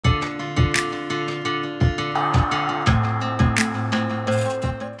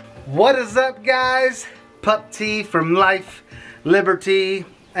What is up, guys? Pup T from Life, Liberty,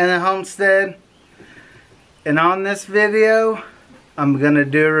 and the Homestead. And on this video, I'm gonna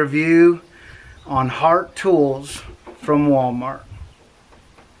do a review on Hart tools from Walmart.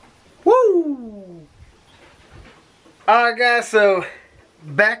 Woo! Alright guys, so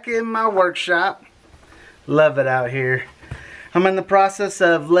back in my workshop. Love it out here. I'm in the process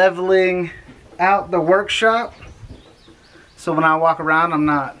of leveling out the workshop. So when I walk around, I'm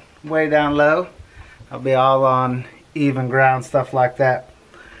not way down low. I'll be all on even ground, stuff like that.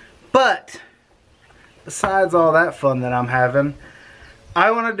 But besides all that fun that I'm having,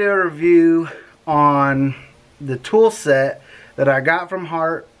 I want to do a review on the tool set that I got from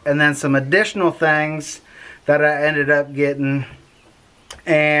Hart, and then some additional things that I ended up getting,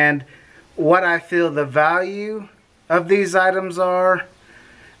 and what I feel the value of these items are,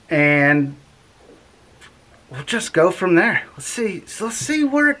 and we'll just go from there. Let's see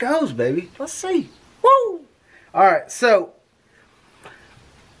where it goes, baby. Let's see. Woo! Alright, so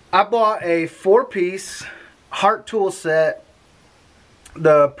I bought a 4-piece Hart tool set.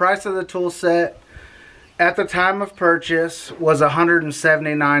 The price of the tool set at the time of purchase was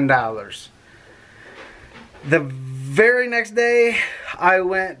 $179. The very next day, I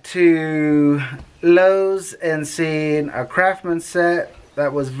went to Lowe's and seen a Craftsman set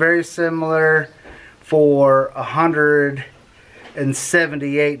that was very similar for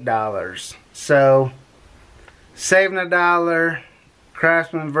 $178. So saving $1,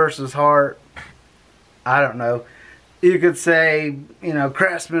 Craftsman versus Hart. I don't know. You could say, you know,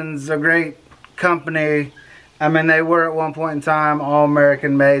 Craftsman's a great company. I mean, they were at one point in time all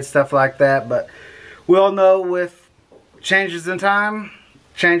American made, stuff like that, but we all know with changes in time,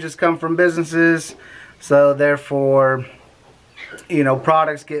 changes come from businesses, so therefore, you know,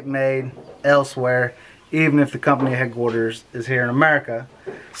 products get made elsewhere, even if the company headquarters is here in America.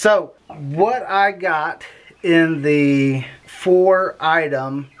 So what I got in the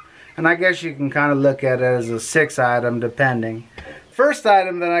 4-item, and I guess you can kind of look at it as a 6-item depending. First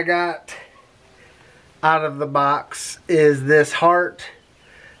item that I got out of the box is this Hart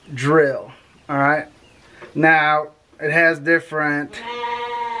drill. Alright, now it has different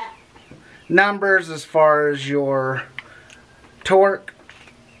numbers as far as your torque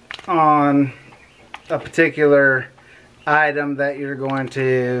on a particular item that you're going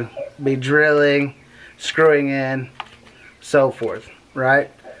to be drilling, screwing in, so forth,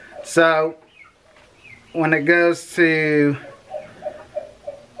 right? So when it goes to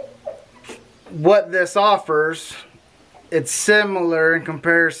what this offers, it's similar in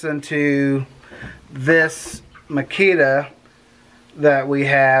comparison to this Makita that we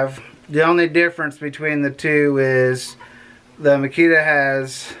have. The only difference between the two is the Makita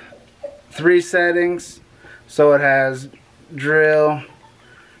has 3 settings. So it has drill,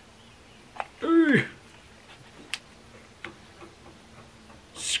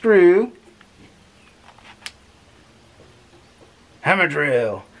 screw, hammer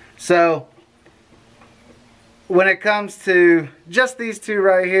drill. So when it comes to just these two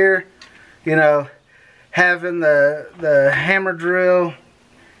right here, you know, having the hammer drill,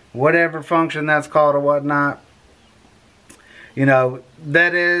 whatever function that's called or whatnot, you know,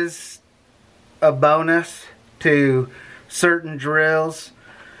 that is a bonus to certain drills.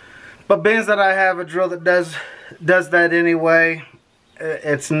 But being that I have a drill that does that anyway,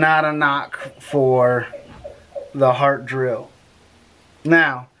 it's not a knock for the Hart drill.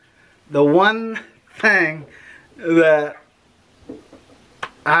 Now, the one thing that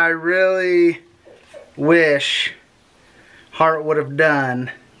I really wish Hart would have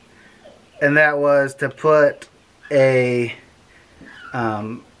done, and that was to put a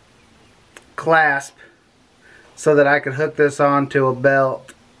clasp so that I could hook this onto a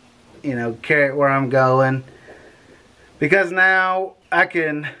belt, you know, carry it where I'm going. Because now I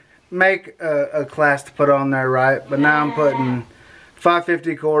can make a clasp to put on there, right? But now I'm putting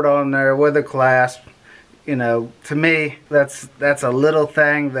 550 cord on there with a clasp. You know, to me, that's a little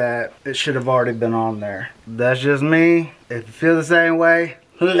thing that it should have already been on there. That's just me. If you feel the same way,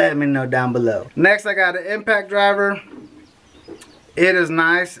 let me know down below. Next, I got an impact driver. It is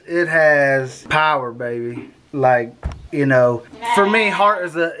nice. It has power, baby. Like, you know, for me, Hart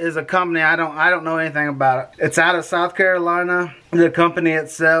is a company I don't know anything about it. It's out of South Carolina. The company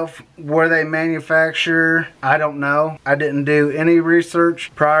itself, where they manufacture, I don't know. I didn't do any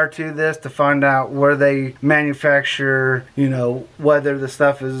research prior to this to find out where they manufacture, you know, whether the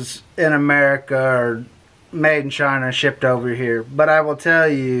stuff is in America or made in China and shipped over here. But I will tell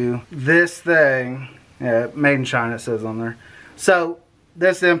you, this thing, yeah, made in China it says on there. So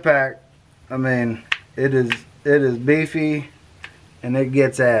this impact, I mean, it is beefy. and it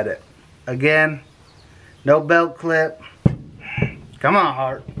gets at it. Again, no belt clip. Come on,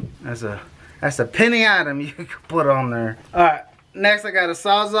 Hart. That's a penny item you can put on there. Alright, next I got a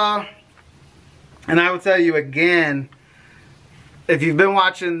Sawzall. And I will tell you again, if you've been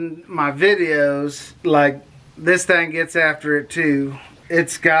watching my videos, like, this thing gets after it too.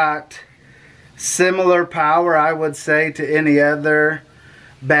 It's got similar power, I would say, to any other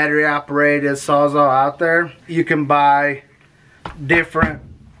battery operated Sawzall out there. You can buy different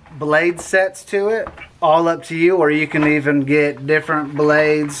blade sets to it, all up to you, or you can even get different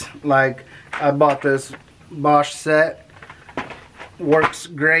blades. Like, I bought this Bosch set, works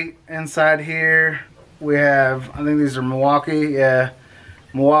great inside here. We have, I think these are Milwaukee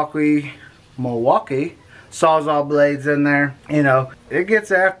Sawzall blades in there. You know, it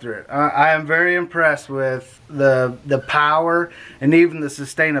gets after it. I am very impressed with the power and even the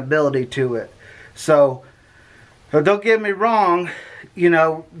sustainability to it. So don't get me wrong, you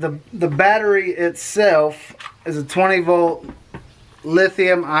know, the battery itself is a 20-volt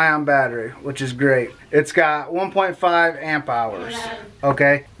lithium ion battery, which is great. It's got 1.5 amp hours.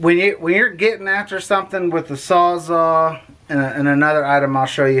 Okay, when you're getting after something with the Sawzall and another item I'll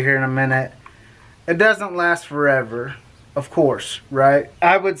show you here in a minute, it doesn't last forever, of course, right?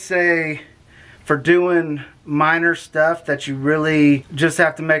 I would say for doing minor stuff that you really just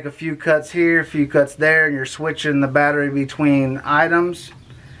have to make a few cuts here, a few cuts there, and you're switching the battery between items,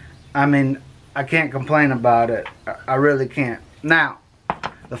 I mean, I can't complain about it. I really can't. Now,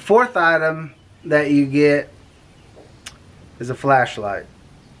 the fourth item that you get is a flashlight.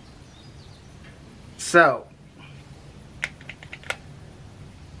 So,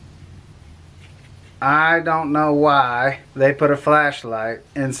 I don't know why they put a flashlight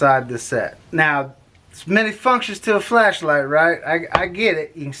inside the set. Now, there's many functions to a flashlight, right? I get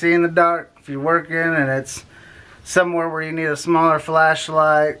it. You can see in the dark if you're working and it's somewhere where you need a smaller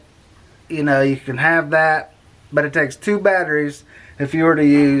flashlight. You know, you can have that. But it takes 2 batteries if you were to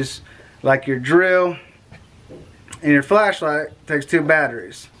use like your drill and your flashlight. It takes 2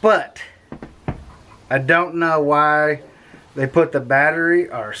 batteries. But I don't know why they put the battery,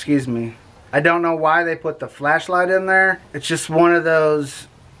 or excuse me, I don't know why they put the flashlight in there. It's just one of those,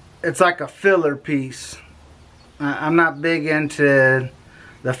 it's like a filler piece. I'm not big into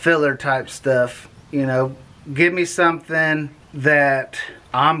the filler type stuff. You know, give me something that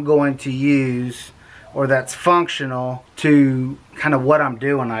I'm going to use or that's functional to kind of what I'm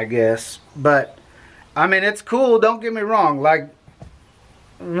doing, I guess. But I mean, it's cool, don't get me wrong. Like,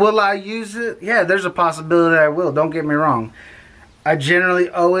 will I use it? Yeah, there's a possibility I will, don't get me wrong. I generally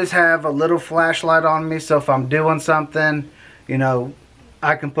always have a little flashlight on me, so if I'm doing something, you know,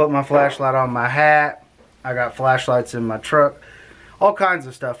 I can put my flashlight on my hat. I got flashlights in my truck, all kinds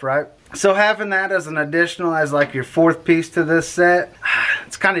of stuff, right? So having that as an additional, as like your 4th piece to this set,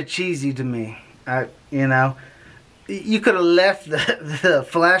 it's kind of cheesy to me. You know, you could have left the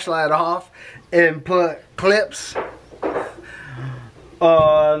flashlight off and put clips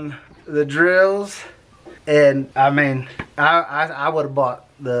on the drills, and I mean, I would have bought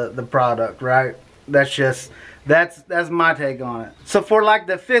the product, right? That's my take on it. So for like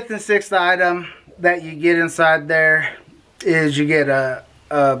the 5th and 6th item that you get inside there is you get a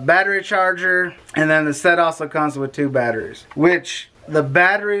battery charger, and then the set also comes with 2 batteries, which the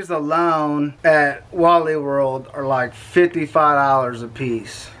batteries alone at Wally World are like $55 a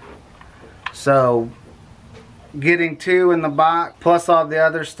piece. So getting 2 in the box plus all the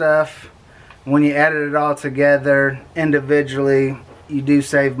other stuff, when you edit it all together individually, you do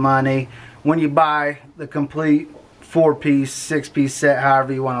save money when you buy the complete 4-piece, 6-piece set,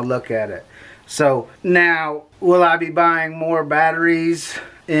 however you want to look at it. So now, will I be buying more batteries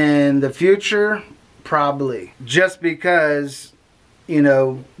in the future? Probably. Just because, you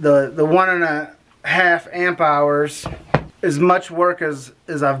know, the 1.5 amp hours, as much work as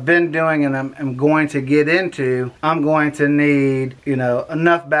I've been doing and I'm going to get into, I'm going to need, you know,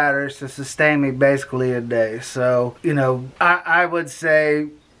 enough batteries to sustain me basically a day. So, you know, I would say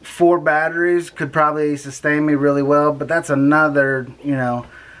 4 batteries could probably sustain me really well, but that's another, you know,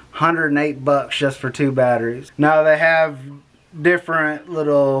 $108 just for 2 batteries. Now they have different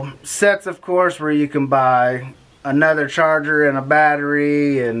little sets, of course, where you can buy another charger and a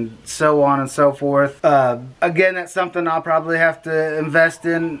battery and so on and so forth. Again, that's something I'll probably have to invest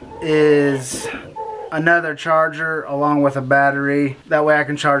in, is another charger along with a battery. That way I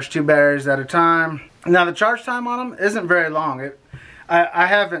can charge 2 batteries at a time. Now the charge time on them isn't very long. I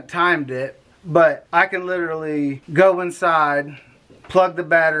haven't timed it, but I can literally go inside, plug the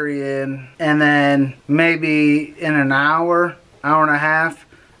battery in, and then maybe in an hour, hour and a half,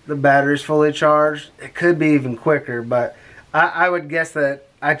 the battery's fully charged. It could be even quicker, but I would guess that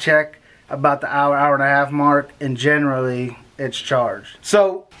I check about the hour and a half mark, and generally it's charged.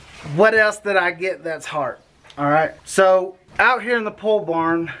 So what else did I get that's Hart? Alright, so out here in the pole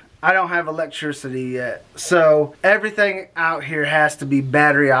barn, I don't have electricity yet. So everything out here has to be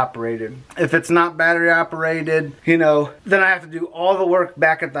battery operated. If it's not battery operated, you know, then I have to do all the work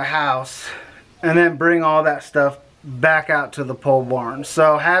back at the house and then bring all that stuff back out to the pole barn.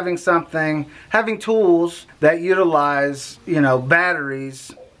 So having tools that utilize, you know,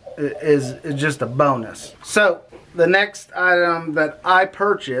 batteries is just a bonus. So the next item that I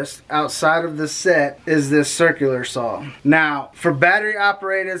purchased outside of this set is this circular saw. Now, for battery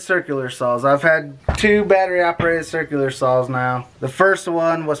operated circular saws, I've had 2 battery operated circular saws now. The first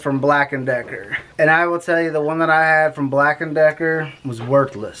one was from Black & Decker. And I will tell you, the one that I had from Black & Decker was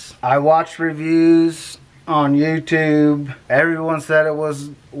worthless. I watched reviews on YouTube. Everyone said it was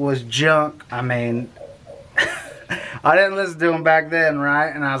junk. I mean, I didn't listen to them back then, right?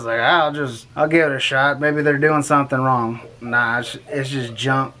 And I was like, I'll give it a shot. Maybe they're doing something wrong. Nah, it's just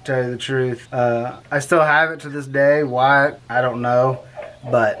junk, to tell you the truth. I still have it to this day. Why? I don't know.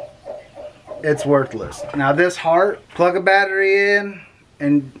 But it's worthless. Now this Hart, plug a battery in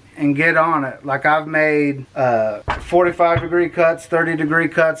and get on it. Like, I've made 45-degree cuts, 30-degree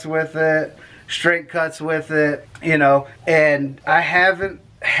cuts with it, straight cuts with it, you know, and I haven't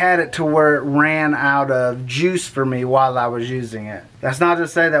had it to where it ran out of juice for me while I was using it. That's not to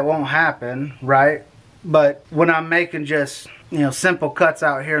say that won't happen, right? But when I'm making just, you know, simple cuts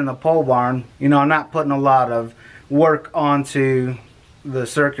out here in the pole barn, you know, I'm not putting a lot of work onto the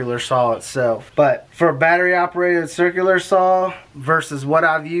circular saw itself. But for a battery operated circular saw versus what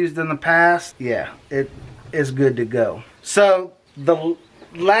I've used in the past, yeah, it is good to go. So the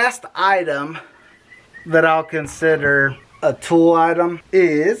last item that I'll consider a tool item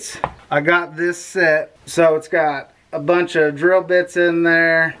is, I got this set. So it's got a bunch of drill bits in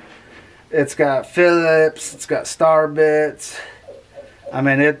there. It's got Phillips, it's got star bits. I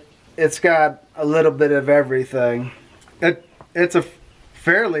mean, it's got a little bit of everything. It's a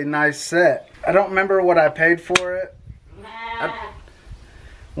fairly nice set. I don't remember what I paid for it. I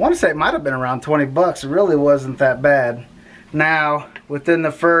want to say it might have been around 20 bucks. It really wasn't that bad. Now, within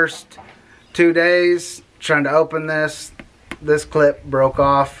the first 2 days trying to open this clip broke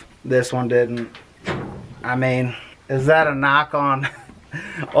off. This one didn't. I mean, is that a knock on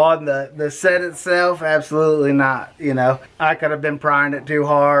the set itself? Absolutely not. You know, I could have been prying it too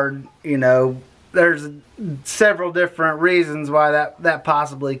hard. You know, there's several different reasons why that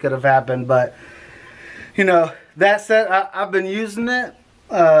possibly could have happened. But, you know, that set, I've been using it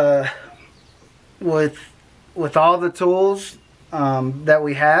with all the tools that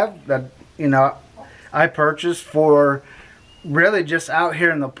we have, that, you know, I purchased for really just out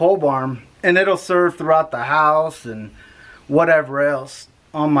here in the pole barn, and it'll serve throughout the house and whatever else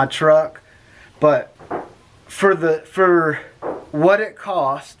on my truck. But for what it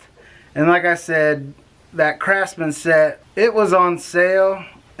cost, and like I said, that Craftsman set, it was on sale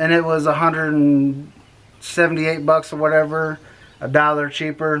and it was 178 bucks or whatever, $1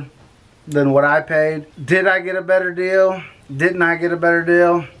 cheaper than what I paid. Did I get a better deal? Didn't I get a better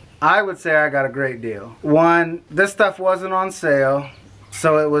deal? I would say I got a great deal. One, this stuff wasn't on sale,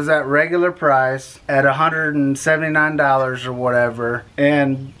 so it was at regular price at $179 or whatever,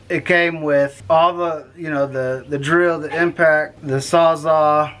 and it came with all the, you know, the drill, the impact, the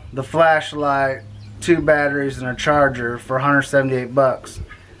sawzall, the flashlight, 2 batteries, and a charger for 178 bucks.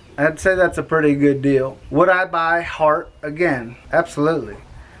 I'd say that's a pretty good deal. Would I buy Hart again? Absolutely.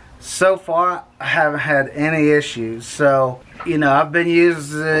 So far, I haven't had any issues. So, you know, I've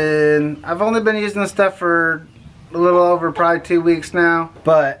only been using this stuff for a little over probably 2 weeks now,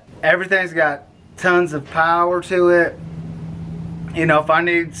 but everything's got tons of power to it. You know, if I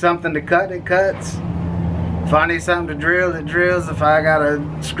need something to cut, it cuts. If I need something to drill, it drills. If I gotta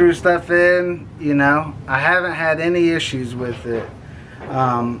screw stuff in, you know, I haven't had any issues with it.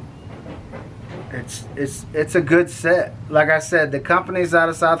 It's a good set. Like I said, the company's out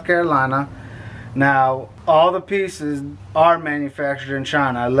of South Carolina. Now, all the pieces are manufactured in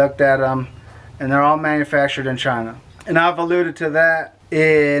China. I looked at them, and they're all manufactured in China. And I've alluded to that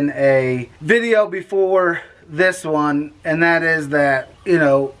in a video before this one, and that is that, you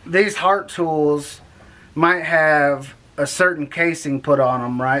know, these Hart tools might have a certain casing put on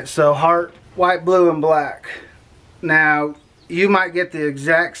them, right? So Hart, white, blue, and black. Now, you might get the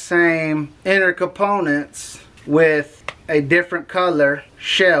exact same inner components with a different color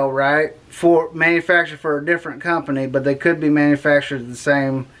shell, right? Manufactured for a different company, but they could be manufactured at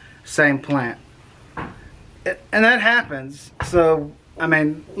the same plant. And that happens. So, I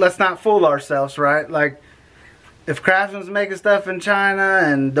mean, let's not fool ourselves, right? Like, if Craftsman's making stuff in China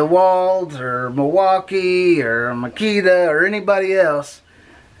and DeWalt or Milwaukee or Makita or anybody else,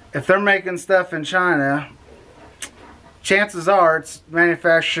 if they're making stuff in China, chances are it's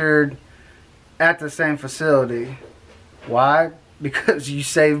manufactured at the same facility. Why? Because you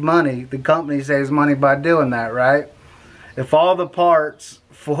save money. The company saves money by doing that, right? If all the parts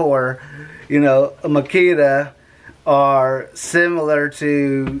for, you know, a Makita are similar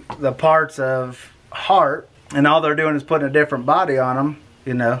to the parts of Hart, and all they're doing is putting a different body on them,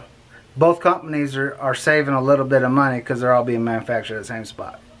 you know, both companies are saving a little bit of money because they're all being manufactured at the same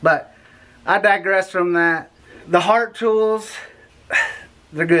spot. But I digress from that. The Hart tools,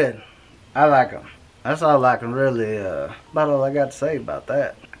 they're good. I like them. That's all I can really, about all I got to say about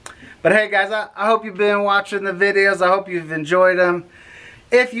that. But hey guys, I hope you've been watching the videos. I hope you've enjoyed them.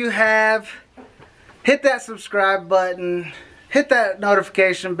 If you have, hit that subscribe button. Hit that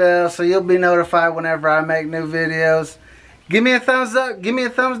notification bell so you'll be notified whenever I make new videos. Give me a thumbs up. Give me a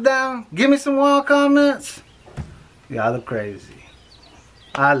thumbs down. Give me some wild comments. Y'all are crazy.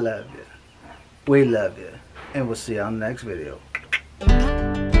 I love you. We love you. And we'll see you on the next video.